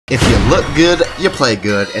If you look good, you play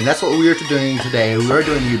good, and that's what we are doing today. We are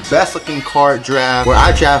doing the best looking card draft, where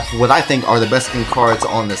I draft what I think are the best looking cards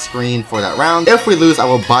on the screen for that round. If we lose, I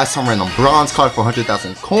will buy some random bronze card for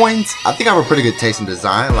 100,000 coins. I think I have a pretty good taste in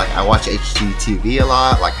design. Like, I watch HGTV a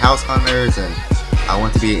lot, like House Hunters, and I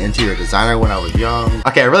want to be an interior designer when I was young.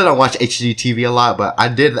 Okay, I really don't watch HGTV a lot, but I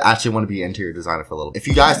did actually want to be an interior designer for a little bit. If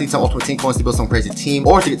you guys need some Ultimate Team coins to build some crazy team,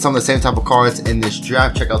 or to get some of the same type of cards in this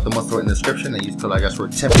draft, check out the month in the description and use code iJoshyify for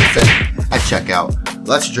 10% at checkout.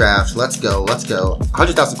 Let's draft. Let's go. Let's go.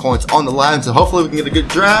 100,000 coins on the line, so hopefully we can get a good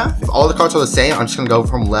draft. If all the cards are the same, I'm just going to go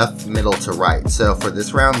from left, middle to right. So for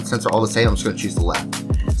this round, since they're all the same, I'm just going to choose the left.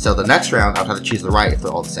 So the next round, I'll try to choose the right if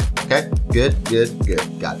they're all the same. Okay? Good, good,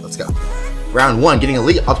 good. Got it. Let's go. Round 1, getting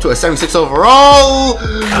elite up to a 76 overall.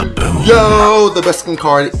 Yo, the best looking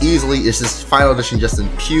card easily is this final edition Justin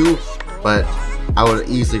Pugh, but I would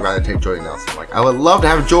easily rather take Jordy Nelson. Like, I would love to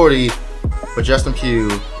have Jordy, but Justin Pugh,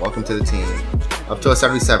 welcome to the team. Up to a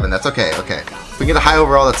 77, that's okay, okay. If we get a high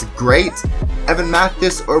overall, that's great. Evan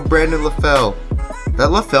Mathis or Brandon LaFell. That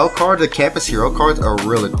LaFell card, the Campus Hero cards are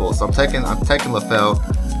really cool, so I'm taking LaFell.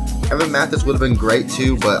 Evan Mathis would have been great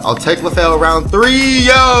too, but I'll take LaFell round 3.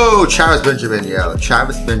 Yo, Travis Benjamin, yo,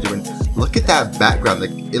 Travis Benjamin. Look at that background.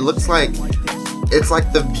 It looks like it's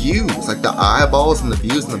like the views, like the eyeballs and the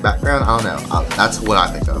views in the background. I don't know. That's what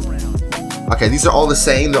I think of. Okay, these are all the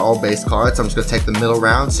same. They're all base cards. So I'm just gonna take the middle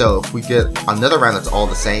round. So if we get another round that's all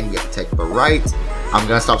the same, we have to take the right. I'm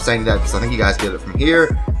gonna stop saying that because I think you guys get it from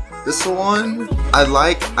here. This one I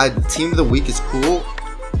like. Team of the week is cool.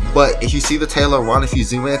 But if you see the Taylor one, if you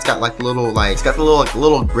zoom in, it's got like little, it's got the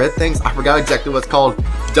little grid things. I forgot exactly what it's called.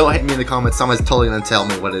 Don't hit me in the comments. Someone's totally gonna tell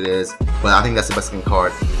me what it is. But I think that's the best looking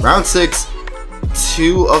card. Round 6,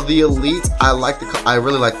 2 of the elites. I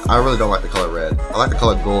really don't like the color red. I like the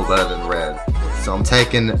color gold better than red. So I'm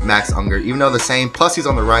taking Max Unger, even though they're the same. Plus he's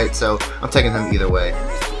on the right, so I'm taking him either way.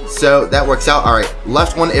 So that works out. All right,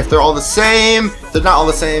 left one. If they're all the same, they're not all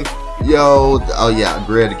the same. Yo, oh yeah,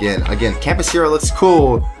 grid again. Again, Campus Hero looks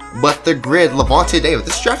cool. But the grid, Levante David,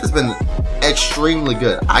 this draft has been extremely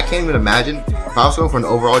good. I can't even imagine if I was going for an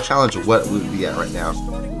overall challenge, what we would be at right now.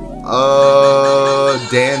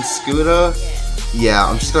 Dan Scuda. Yeah,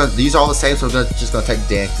 I'm just gonna, these are all the same, so I'm just gonna take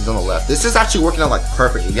Dan, he's on the left. This is actually working out like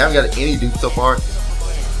perfectly. You haven't got any dupes so far.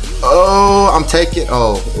 I'm taking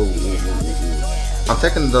the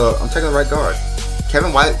right guard.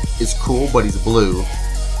 Kevin White is cool, but he's blue.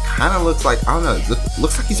 Kind of looks like, I don't know,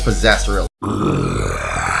 looks like he's possessed really.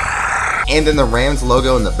 And then the Rams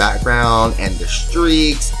logo in the background, and the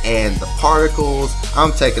streaks, and the particles.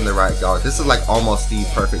 I'm taking the right guard. This is like almost the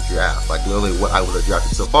perfect draft. Like literally what I would have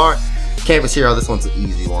drafted so far. Campus Hero, this one's an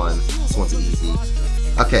easy one. This one's easy.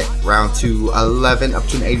 Okay, round 2, 11 up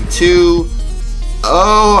to an 82.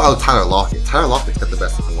 Oh, Tyler Lockett. Tyler Lockett's got the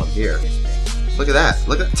best looking one here. Look at that.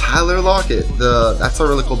 Look at Tyler Lockett. That's a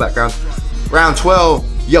really cool background. Round 12.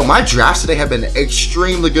 Yo, my drafts today have been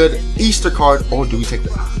extremely good. Easter card. Oh, do we take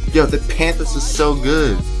the... Yo, the Panthers is so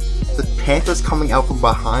good. The Panthers coming out from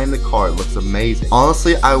behind the card looks amazing.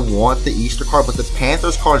 Honestly, I want the Easter card, but the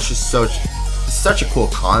Panthers card is just such a cool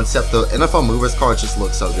concept. The NFL Movers card just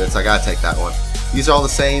looks so good, so I gotta take that one. These are all the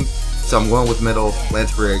same, so I'm going with middle.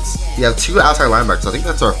 Lance Briggs. You have 2 outside linebackers. I think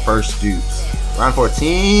that's our first dupes. Round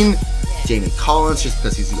 14, Jamie Collins, just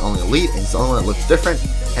because he's the only elite and he's the only one that looks different.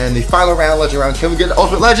 And the final round, legend round, can we get the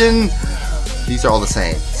Ultimate Legend? These are all the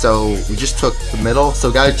same. So we just took the middle. So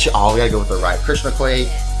we gotta go with the right. Christian McQuaid,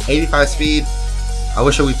 85 speed. I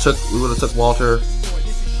wish we would have took Walter.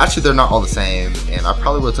 Actually, they're not all the same, and I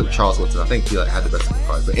probably would have took Charles Woodson. I think he had the best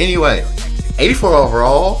card. But anyway, 84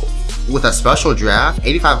 overall with a special draft,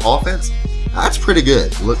 85 offense. That's pretty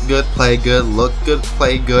good. Look good, play good. Look good,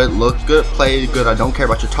 play good. Look good, play good. I don't care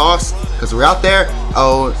about your toss because we're out there.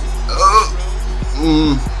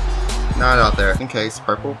 Not out there. In case,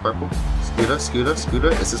 purple.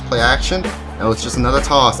 Scooter. This is play action. No, it's just another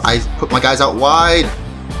toss. I put my guys out wide.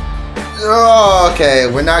 Oh, okay,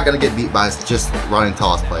 we're not gonna get beat by just running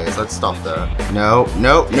toss plays. Let's stop there. Nope.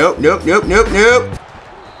 Touchdown.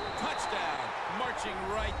 Marching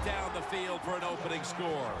right down the field for an opening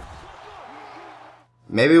score.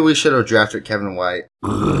 Maybe we should have drafted Kevin White.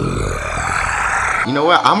 You know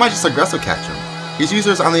what? I might just aggressive catch him. His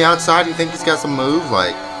users on the outside. You think he's got some moves?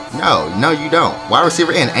 Like, no, you don't. Wide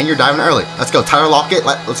receiver in, and you're diving early. Let's go, Tyler Lockett.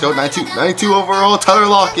 Let's go, 92 overall. Tyler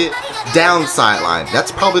Lockett. Down sideline.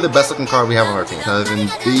 That's probably the best looking card we have on our team. Kevin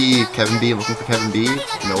B. Looking for Kevin B.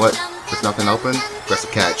 You know what? There's nothing open.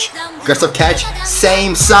 Aggressive catch.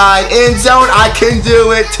 Same side. End zone. I can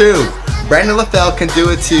do it too. Brandon LaFell can do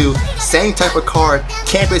it too. Same type of card.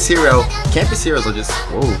 Campus Hero. Campus Heroes are just,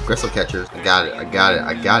 whoa, Gristle Catchers. I got it. I got it.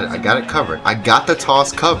 I got it. I got it covered. I got the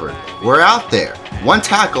toss covered. We're out there. One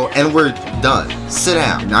tackle and we're done. Sit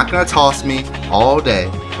down. You're not going to toss me all day.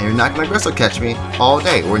 And you're not going to Gristle Catch me all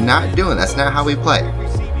day. We're not doing that. That's not how we play.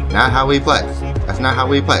 Not how we play. That's not how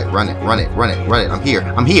we play. Run it. Run it. Run it. Run it. I'm here.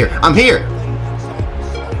 I'm here. I'm here.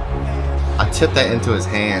 I tipped that into his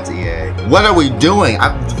hands, EA. What are we doing?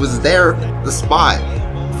 I was there, the spot.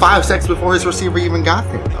 5 seconds before his receiver even got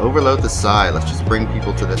there. Overload the side. Let's just bring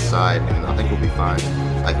people to this side, and I think we'll be fine.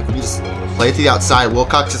 Like, if we just play to the outside,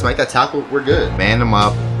 Wilcox just make that tackle, we're good. Man him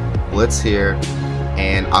up. Blitz here.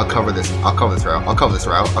 And I'll cover this. I'll cover this route. I'll cover this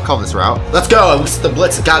route. I'll cover this route. Let's go. The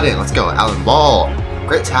blitz got in. Let's go. Allen Ball.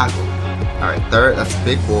 Great tackle. Alright, third. That's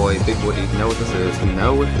big boy. Big boy. Do you know what this is? Do you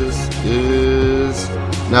know what this is?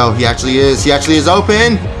 No, he actually is. He actually is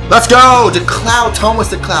open. Let's go. DeCloud. Thomas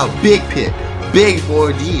DeCloud. Big pick. Big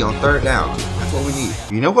boy D on third down. That's what we need.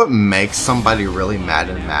 You know what makes somebody really mad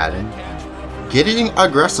in Madden? Getting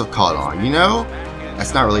aggressive caught on, you know?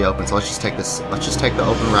 That's not really open, so let's just take this. Let's just take the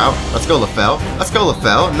open route. Let's go, LaFell. Let's go,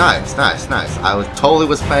 LaFell. Nice, nice, nice. I totally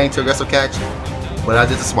was playing to aggressive catch, but I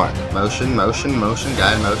did the smart. Motion, motion, motion,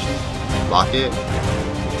 guide motion. Block it.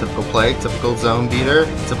 Typical play, typical zone beater.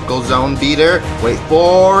 Typical zone beater. Wait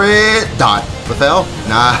for it. Dot. LaFell.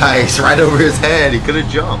 Nice. Right over his head. He could have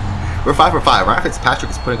jumped. We're 5 for 5. Ryan Fitzpatrick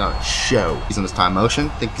is putting on a show. He's in this time motion.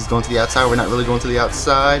 Think he's going to the outside. We're not really going to the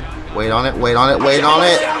outside. Wait on it. Wait on it. Wait on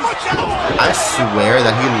it. I swear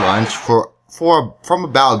that he lunged from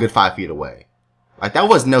about a good 5 feet away. Like, that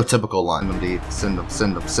was no typical lunge. Send them,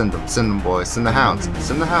 send them, send them, send them, boys. Send the hounds.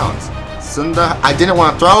 Send the hounds. Send the. I didn't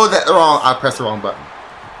want to throw that wrong. I pressed the wrong button.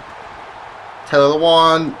 Taylor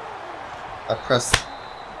Lewan. I pressed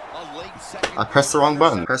the wrong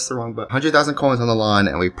button. Press the wrong button. 100,000 coins on the line,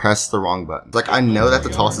 and we pressed the wrong button. Like, I know that the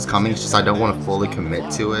toss is coming. It's just I don't want to fully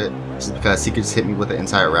commit to it, just because he could just hit me with the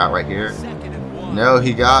entire route right here. No,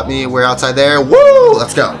 he got me. We're outside there. Woo!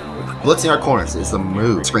 Let's go. Blitzing our corners is the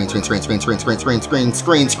move. Screen, screen, screen, screen, screen, screen, screen, screen,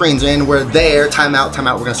 screen, screens in. We're there. Timeout,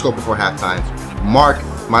 timeout. We're gonna score before halftime. Mark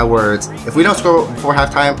my words. If we don't score before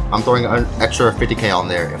halftime, I'm throwing an extra 50K on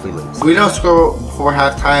there if we lose. If we don't score before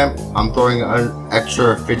halftime, I'm throwing an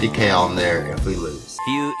extra 50K on there if we lose.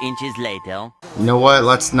 Few inches later. You know what?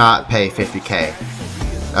 Let's not pay 50K.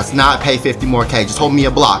 Let's not pay 50 more K. Just hold me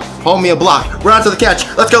a block. Hold me a block. Run out to the catch.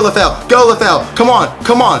 Let's go, LaFell. Go, LaFell. Come on.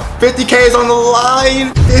 Come on. 50K is on the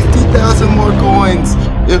line. 50,000 more coins.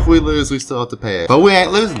 If we lose, we still have to pay it. But we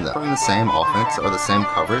ain't losing though. From the same offense or the same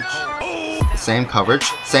coverage. Same coverage.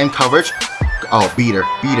 Same coverage. Oh, beater.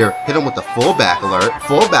 Beater. Hit him with the fullback alert.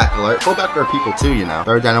 Fullback alert. Fullback are people too, you know.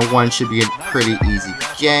 Third down and 1 should be a pretty easy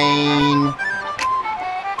gain.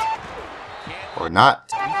 Or not.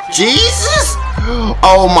 Jesus!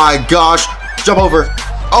 Oh my gosh. Jump over.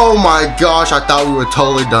 Oh my gosh. I thought we were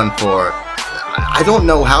totally done for. I don't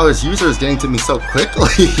know how his user is getting to me so quickly.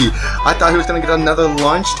 I thought he was going to get another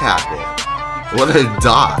lunge tackle. What a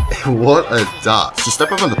dot. What a dot. Just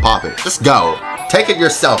step up and pop it. Just go. Take it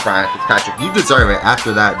yourself, Ryan Fitzpatrick. You deserve it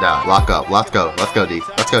after that dot. Lock up. Let's go. Let's go, D.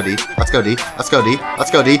 Let's go, D. Let's go, D. Let's go, D. Let's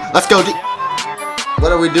go, D. Let's go, D.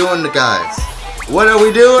 What are we doing, guys? What are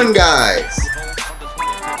we doing, guys?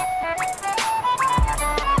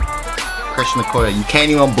 Christian Okoye, you can't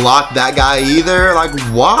even block that guy either? Like,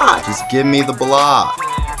 why? Just give me the block.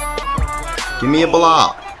 Give me a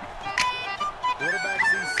block.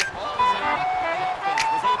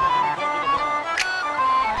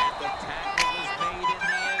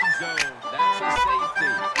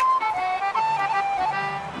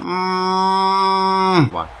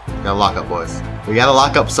 Come on. We gotta lock up, boys. We gotta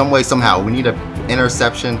lock up some way, somehow. We need an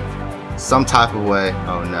interception. Some type of way.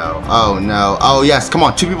 Oh no. Oh no. Oh yes. Come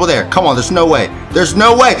on. 2 people there. Come on. There's no way. There's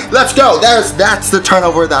no way. Let's go. That's the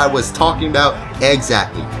turnover that I was talking about.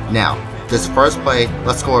 Exactly. Now, this first play,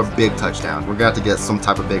 let's score a big touchdown. We're gonna have to get some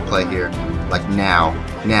type of big play here. Like now.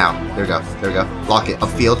 Now. There we go. There we go. Block it.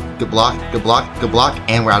 Upfield. Good block. Good block. Good block.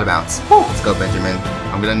 And we're out of bounds. Woo. Let's go, Benjamin.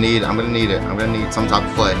 I'm gonna need it. I'm gonna need some type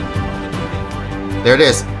of play. There it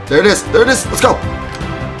is. There it is. There it is. Let's go.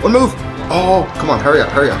 One move. Oh, come on, hurry up,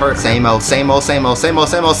 hurry up, hurry up. Same old, same old, same old, same old,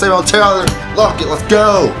 same old, same old. Taylor, lock it, let's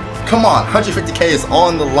go. Come on, 150K is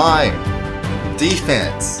on the line.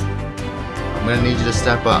 Defense. I'm gonna need you to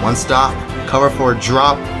step up. One stop, cover for a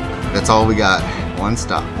drop. That's all we got. One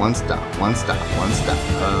stop, one stop, one stop, one stop.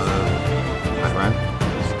 My friend.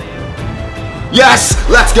 Yes!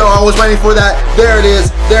 Let's go! I was waiting for that. There it is.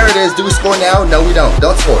 There it is. Do we score now? No, we don't.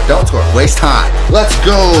 Don't score. Don't score. Waste time. Let's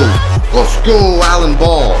go. Let's go, Allen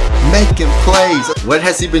Ball. Making plays. What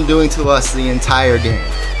has he been doing to us the entire game?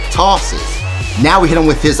 Tosses. Now we hit him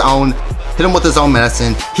with his own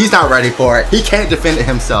medicine. He's not ready for it. He can't defend it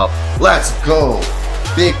himself. Let's go.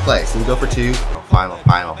 Big play. So we go for 2. Oh,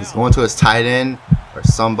 final. He's going to his tight end or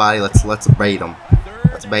somebody. Let's bait him.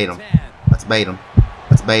 Let's bait him. Let's bait him.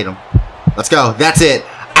 Let's bait him. Let's go. That's it.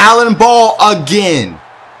 Allen Ball again.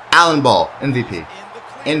 Allen Ball. MVP.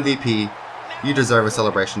 MVP. You deserve a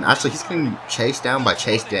celebration. Actually, he's getting chased down by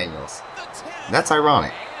Chase Daniels. That's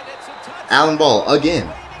ironic. Allen Ball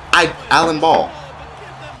again. Allen Ball.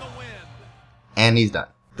 And he's done.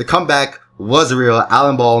 The comeback was real.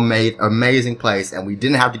 Allen Ball made amazing plays, and we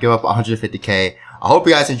didn't have to give up 150K. I hope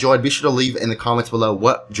you guys enjoyed. Be sure to leave in the comments below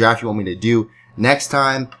what draft you want me to do next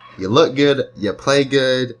time. You look good, you play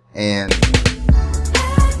good, and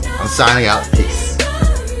I'm signing out. Peace.